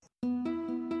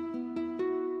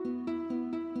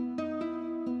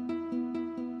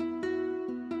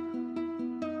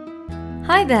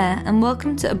Hi there, and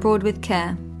welcome to Abroad with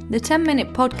Care, the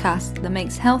 10-minute podcast that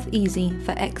makes health easy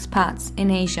for expats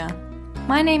in Asia.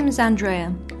 My name is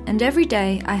Andrea, and every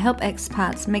day I help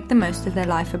expats make the most of their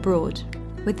life abroad.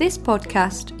 With this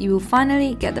podcast, you will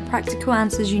finally get the practical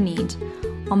answers you need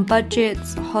on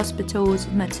budgets, hospitals,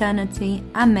 maternity,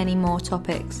 and many more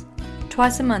topics.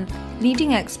 Twice a month,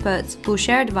 leading experts will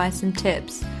share advice and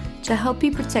tips to help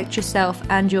you protect yourself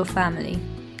and your family.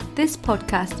 This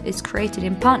podcast is created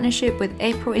in partnership with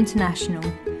April International,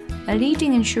 a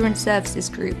leading insurance services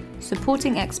group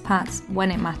supporting expats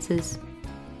when it matters.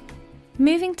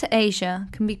 Moving to Asia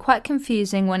can be quite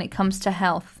confusing when it comes to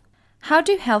health. How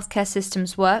do healthcare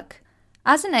systems work?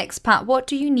 As an expat, what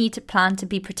do you need to plan to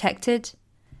be protected?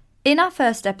 In our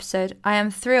first episode, I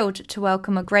am thrilled to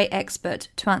welcome a great expert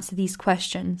to answer these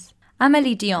questions.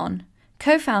 Amelie Dionne,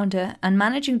 co-founder and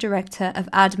managing director of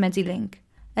AD MediLink,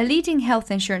 a leading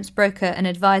health insurance broker and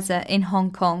advisor in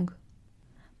Hong Kong.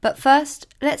 But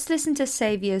first, let's listen to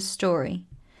Xavier's story.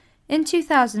 In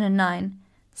 2009,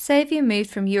 Xavier moved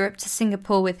from Europe to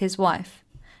Singapore with his wife,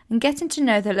 and getting to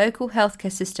know the local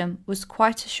healthcare system was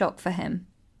quite a shock for him.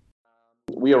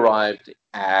 We arrived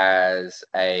as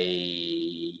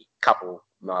a couple,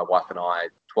 my wife and I,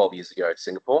 12 years ago in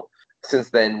Singapore.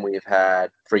 Since then, we've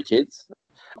had 3 kids.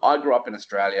 I grew up in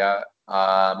Australia.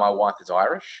 My wife is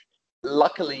Irish.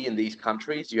 Luckily, in these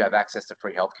countries, you have access to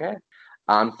free healthcare.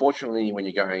 Unfortunately, when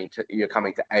you're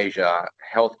coming to Asia,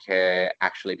 healthcare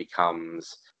actually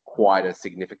becomes quite a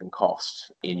significant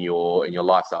cost in your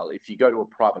lifestyle. If you go to a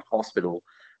private hospital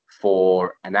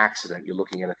for an accident, you're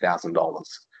looking at $1,000.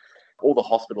 All the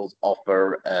hospitals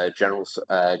offer a general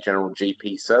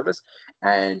GP service,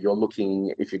 and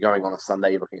if you're going on a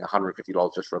Sunday, you're looking at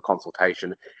 $150 just for a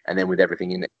consultation, and then with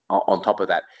everything on top of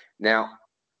that. Now,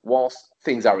 whilst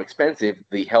things are expensive,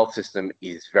 the health system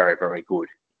is very, very good.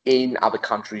 In other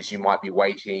countries, you might be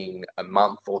waiting a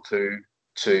month or two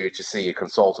to see a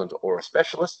consultant or a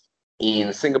specialist.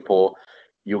 In Singapore,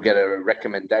 you'll get a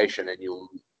recommendation and you'll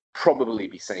probably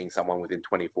be seeing someone within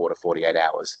 24 to 48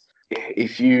 hours.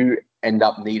 If you end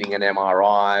up needing an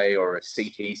MRI or a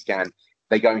CT scan,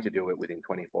 they're going to do it within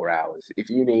 24 hours. If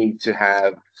you need to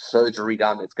have surgery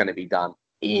done, it's going to be done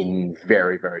in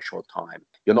very, very short time.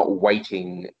 You're not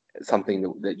waiting. Something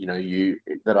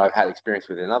that I've had experience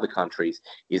with in other countries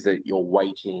is that you're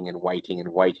waiting and waiting and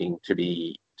waiting to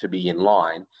be in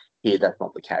line. Here, that's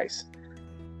not the case.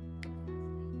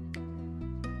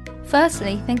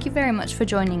 Firstly, thank you very much for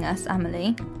joining us,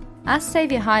 Amelie. As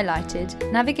Xavier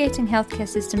highlighted, navigating healthcare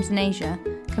systems in Asia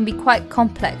can be quite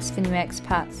complex for new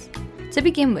expats. To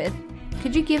begin with,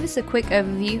 could you give us a quick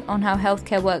overview on how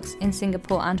healthcare works in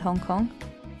Singapore and Hong Kong?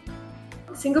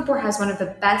 Singapore has one of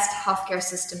the best healthcare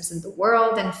systems in the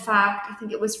world. In fact, I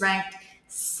think it was ranked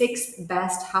 6th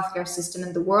best healthcare system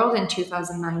in the world in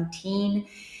 2019.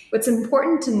 What's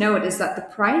important to note is that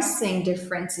the pricing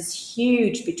difference is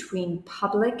huge between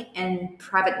public and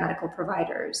private medical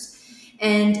providers.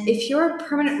 And if you're a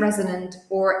permanent resident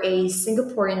or a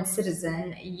Singaporean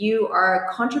citizen, you are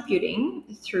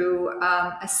contributing through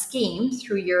a scheme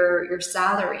through your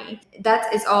salary.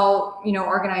 That is all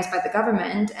organized by the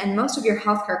government, and most of your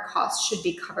healthcare costs should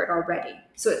be covered already.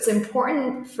 So it's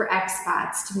important for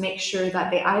expats to make sure that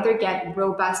they either get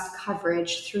robust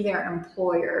coverage through their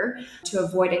employer to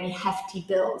avoid any hefty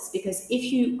bills. Because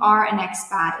if you are an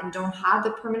expat and don't have the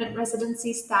permanent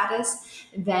residency status,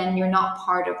 then you're not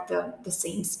part of the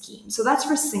same scheme. So that's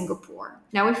for Singapore.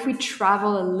 Now, if we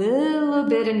travel a little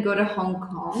bit and go to Hong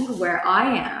Kong, where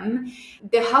I am,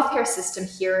 the healthcare system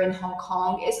here in Hong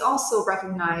Kong is also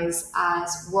recognized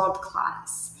as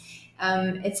world-class.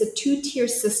 It's a 2-tier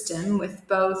system with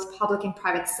both public and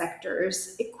private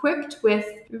sectors, equipped with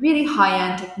really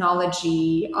high-end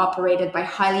technology, operated by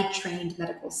highly trained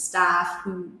medical staff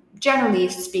who generally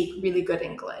speak really good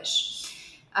English.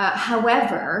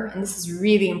 However, and this is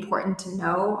really important to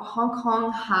know, Hong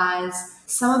Kong has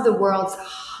some of the world's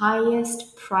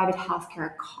highest private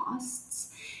healthcare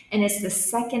costs, and it's the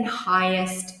second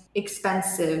highest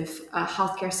expensive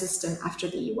healthcare system after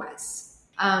the US.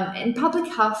 In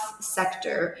public health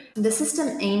sector, the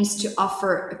system aims to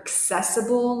offer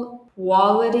accessible,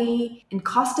 quality, and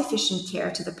cost-efficient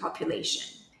care to the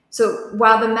population. So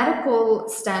while the medical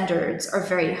standards are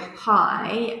very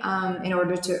high in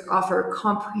order to offer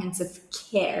comprehensive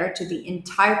care to the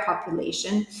entire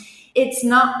population, it's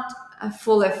not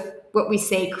full of what we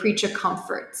say creature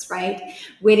comforts, right?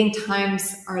 Waiting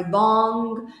times are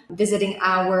long, visiting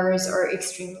hours are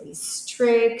extremely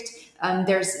strict,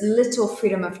 there's little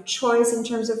freedom of choice in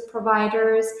terms of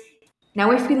providers.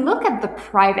 Now, if we look at the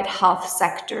private health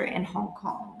sector in Hong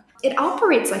Kong, it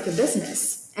operates like a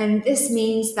business. And this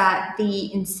means that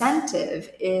the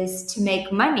incentive is to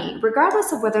make money,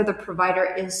 regardless of whether the provider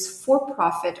is for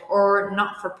profit or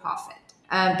not for profit.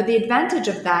 But the advantage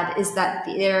of that is that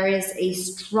there is a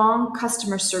strong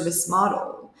customer service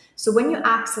model. So when you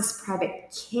access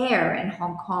private care in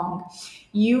Hong Kong,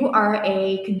 you are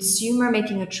a consumer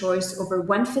making a choice over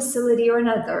one facility or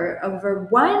another, over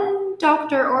one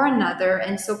doctor or another.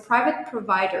 And so private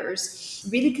providers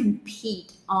really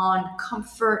compete on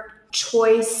comfort,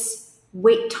 choice,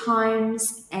 wait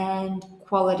times, and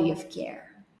quality of care.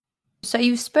 So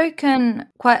you've spoken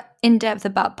quite in depth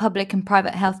about public and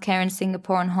private healthcare in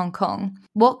Singapore and Hong Kong.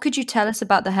 What could you tell us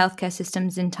about the healthcare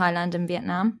systems in Thailand and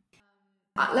Vietnam?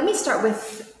 Let me start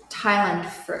with Thailand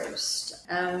first,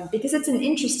 because it's an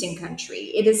interesting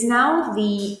country. It is now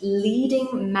the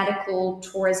leading medical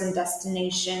tourism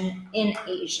destination in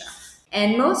Asia.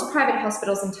 And most private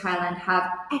hospitals in Thailand have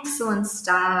excellent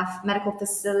staff, medical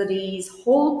facilities,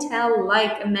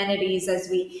 hotel-like amenities as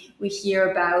we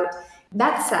hear about.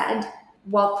 That said,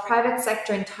 while private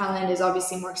sector in Thailand is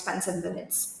obviously more expensive than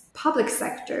its public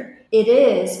sector, it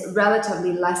is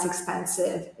relatively less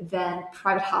expensive than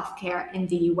private healthcare in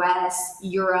the US,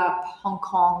 Europe, Hong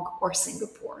Kong, or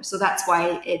Singapore. So that's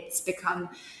why it's become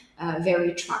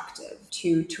very attractive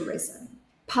to tourism.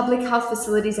 Public health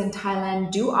facilities in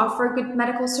Thailand do offer good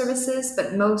medical services,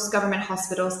 but most government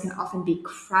hospitals can often be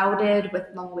crowded with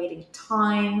long waiting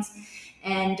times.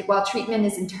 And while treatment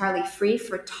is entirely free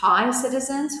for Thai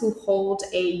citizens who hold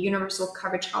a universal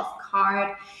coverage health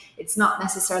card, it's not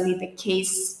necessarily the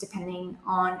case depending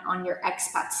on your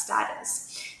expat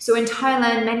status. So in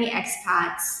Thailand, many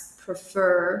expats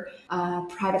prefer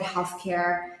private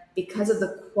healthcare because of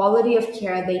the quality of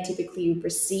care they typically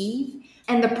receive.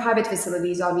 And the private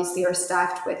facilities obviously are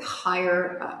staffed with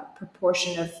higher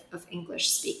proportion of English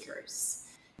speakers.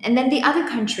 And then the other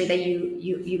country that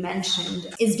you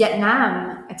mentioned is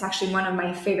Vietnam. It's actually one of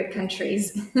my favorite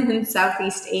countries in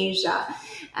Southeast Asia.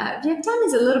 Vietnam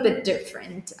is a little bit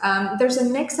different. There's a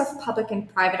mix of public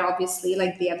and private, obviously,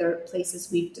 like the other places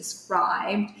we've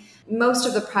described. Most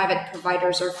of the private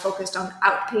providers are focused on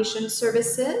outpatient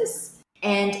services,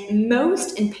 and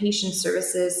most inpatient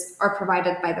services are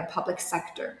provided by the public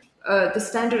sector. The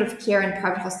standard of care in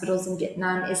private hospitals in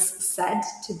Vietnam is said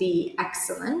to be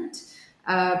excellent.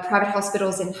 Private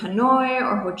hospitals in Hanoi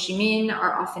or Ho Chi Minh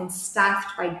are often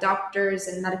staffed by doctors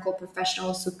and medical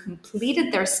professionals who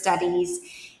completed their studies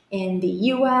in the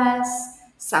US,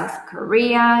 South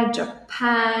Korea,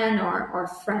 Japan, or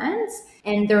France,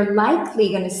 and they're likely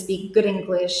going to speak good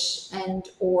English and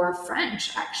or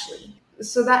French, actually.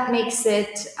 So that makes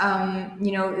it,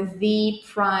 the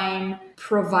prime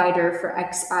provider for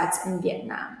expats in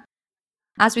Vietnam.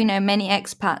 As we know, many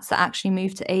expats that actually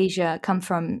move to Asia come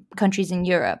from countries in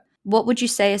Europe. What would you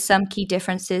say are some key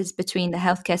differences between the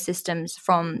healthcare systems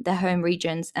from their home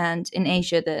regions and in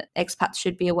Asia that expats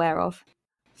should be aware of?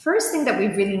 First thing that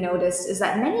we've really noticed is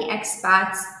that many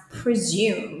expats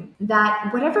presume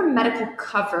that whatever medical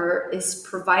cover is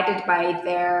provided by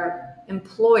their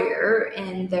employer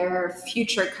in their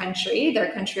future country,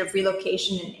 their country of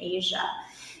relocation in Asia,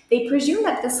 they presume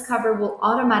that this cover will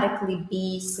automatically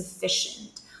be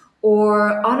sufficient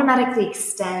or automatically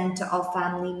extend to all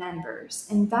family members.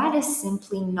 And that is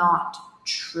simply not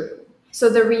true. So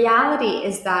the reality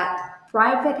is that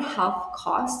private health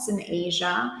costs in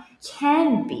Asia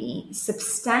can be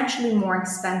substantially more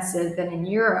expensive than in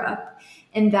Europe,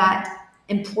 and that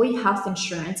employee health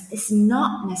insurance is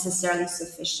not necessarily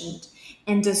sufficient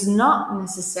and does not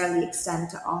necessarily extend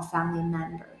to all family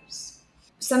members.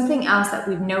 Something else that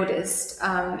we've noticed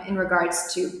in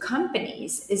regards to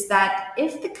companies is that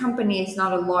if the company is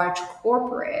not a large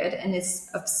corporate and is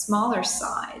of smaller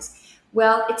size,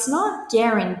 well, it's not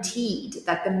guaranteed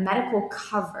that the medical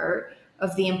cover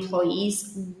of the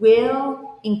employees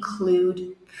will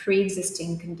include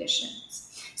pre-existing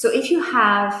conditions. So if you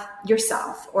have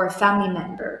yourself or a family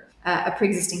member a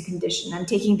pre-existing condition, I'm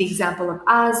taking the example of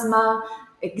asthma,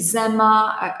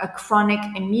 eczema, a chronic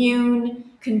immune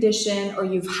condition, or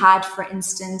you've had, for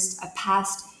instance, a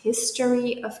past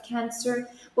history of cancer,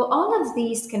 well, all of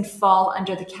these can fall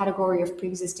under the category of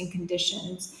pre-existing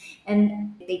conditions,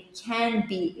 and they can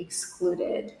be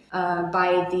excluded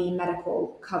by the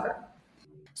medical cover.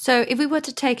 So if we were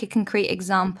to take a concrete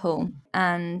example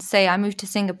and say I moved to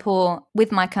Singapore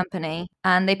with my company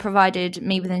and they provided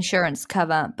me with insurance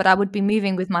cover, but I would be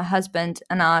moving with my husband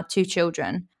and our 2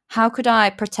 children, how could I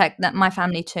protect my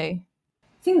family too?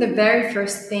 I think the very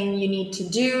first thing you need to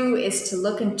do is to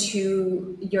look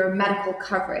into your medical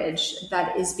coverage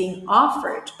that is being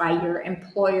offered by your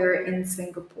employer in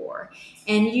Singapore.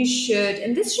 And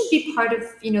this should be part of,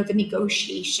 the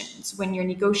negotiations when you're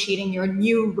negotiating your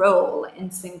new role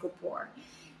in Singapore.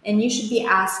 And you should be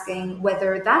asking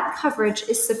whether that coverage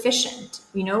is sufficient.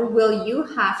 Will you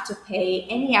have to pay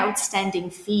any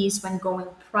outstanding fees when going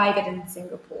private in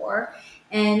Singapore?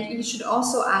 And you should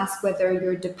also ask whether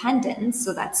your dependents,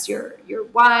 so that's your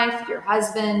wife, your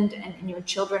husband, and your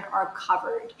children, are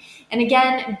covered. And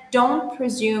again, don't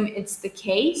presume it's the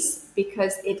case,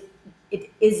 because it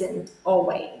isn't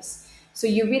always. So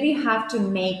you really have to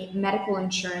make medical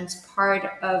insurance part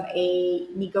of a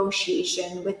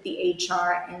negotiation with the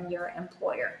HR and your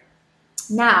employer.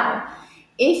 Now,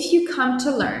 if you come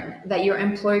to learn that your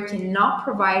employer cannot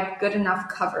provide good enough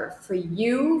cover for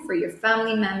you, for your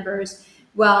family members,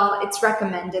 well, it's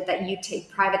recommended that you take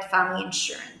private family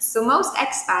insurance. So most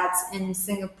expats in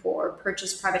Singapore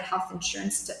purchase private health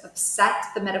insurance to offset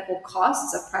the medical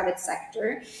costs of private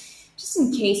sector, just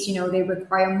in case, they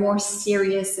require more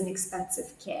serious and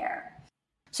expensive care.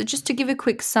 So just to give a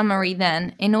quick summary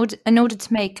then, in order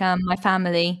to make my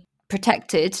family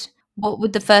protected, what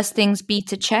would the first things be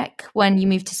to check when you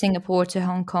move to Singapore, to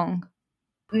Hong Kong?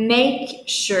 Make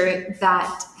sure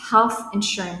that health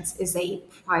insurance is a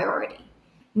priority.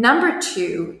 Number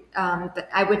two, that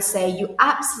I would say you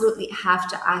absolutely have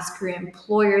to ask your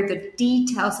employer the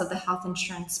details of the health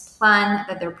insurance plan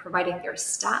that they're providing their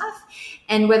staff,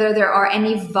 and whether there are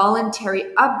any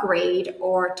voluntary upgrade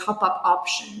or top-up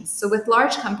options. So with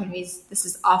large companies, this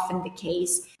is often the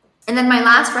case. And then my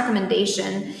last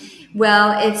recommendation,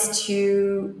 it's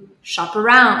to shop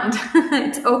around.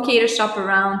 It's okay to shop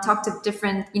around, talk to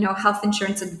different, health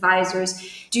insurance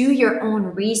advisors, do your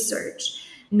own research.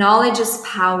 Knowledge is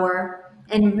power,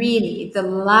 and really the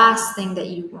last thing that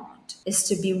you want is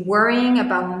to be worrying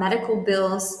about medical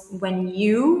bills when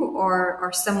you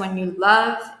or someone you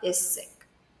love is sick.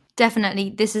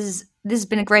 Definitely, this has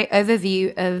been a great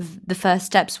overview of the first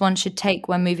steps one should take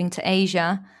when moving to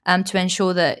Asia, to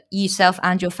ensure that yourself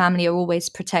and your family are always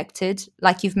protected.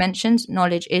 Like you've mentioned,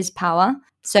 knowledge is power.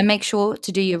 So make sure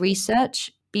to do your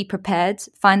research, be prepared,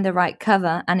 find the right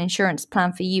cover and insurance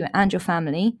plan for you and your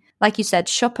family. Like you said,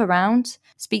 shop around,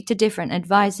 speak to different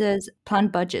advisors, plan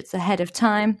budgets ahead of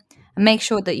time, and make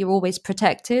sure that you're always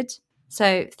protected.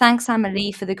 So thanks,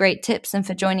 Amelie, for the great tips and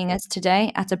for joining us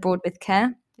today at Abroad with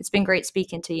Care. It's been great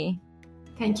speaking to you.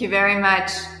 Thank you very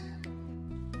much.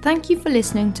 Thank you for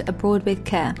listening to Abroad with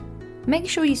Care. Make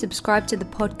sure you subscribe to the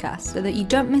podcast so that you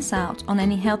don't miss out on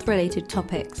any health-related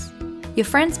topics. Your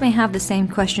friends may have the same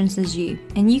questions as you,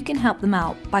 and you can help them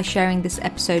out by sharing this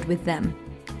episode with them.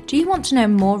 Do you want to know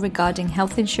more regarding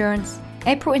health insurance?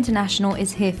 April International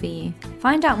is here for you.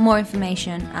 Find out more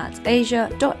information at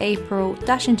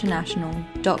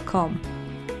asia.april-international.com.